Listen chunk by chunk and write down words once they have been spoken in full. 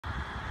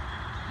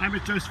I'm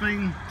with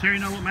Josephine, Terry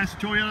Noble,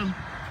 Master Toyota.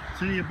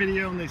 Sending you a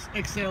video on this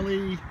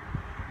XLE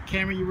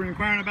Camry you were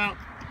inquiring about,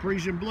 the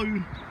Parisian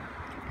Blue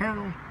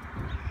Pearl.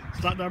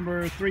 Stock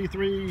number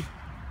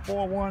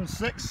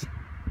 33416.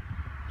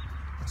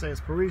 It says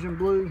Parisian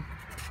Blue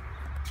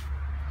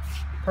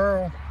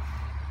Pearl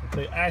with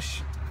the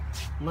ash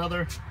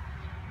leather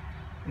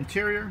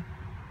interior.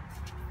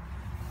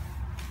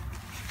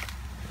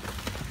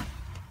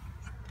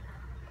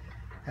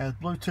 Has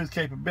Bluetooth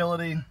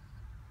capability,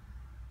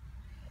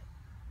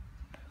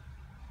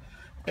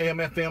 AM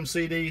FM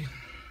CD,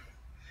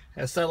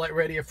 has satellite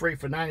radio free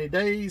for 90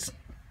 days.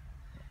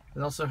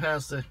 It also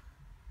has the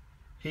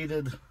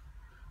heated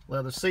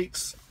leather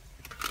seats,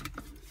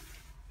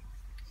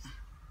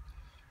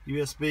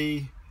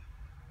 USB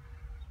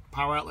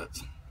power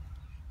outlets,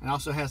 and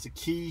also has the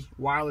key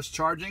wireless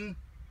charging.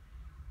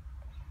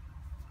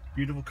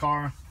 Beautiful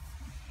car.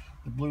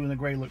 The blue and the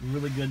gray look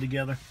really good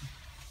together.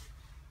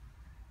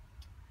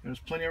 There's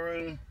plenty of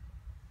room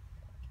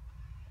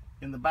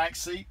in the back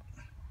seat.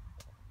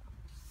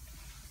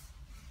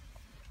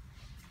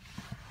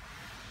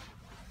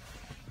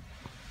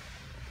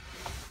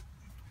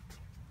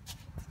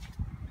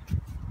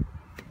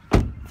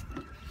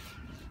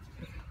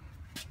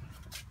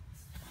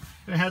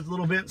 It has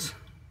little vents,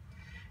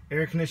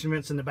 air conditioning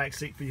vents in the back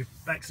seat for your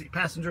back seat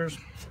passengers,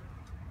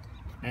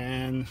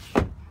 and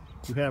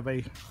you have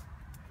a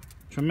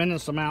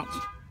tremendous amount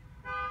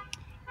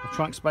of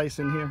trunk space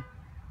in here.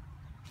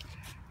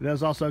 It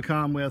does also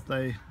come with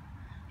a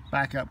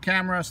backup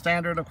camera,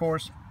 standard of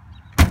course.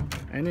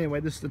 And anyway,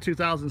 this is the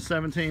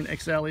 2017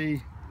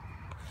 XLE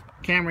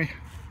Camry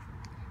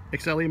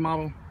XLE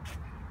model.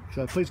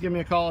 So please give me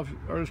a call if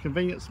it's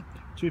convenience,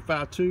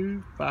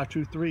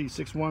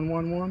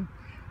 252-523-6111,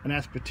 and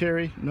ask for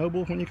Terry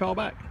Noble when you call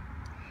back.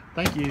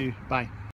 Thank you. Bye.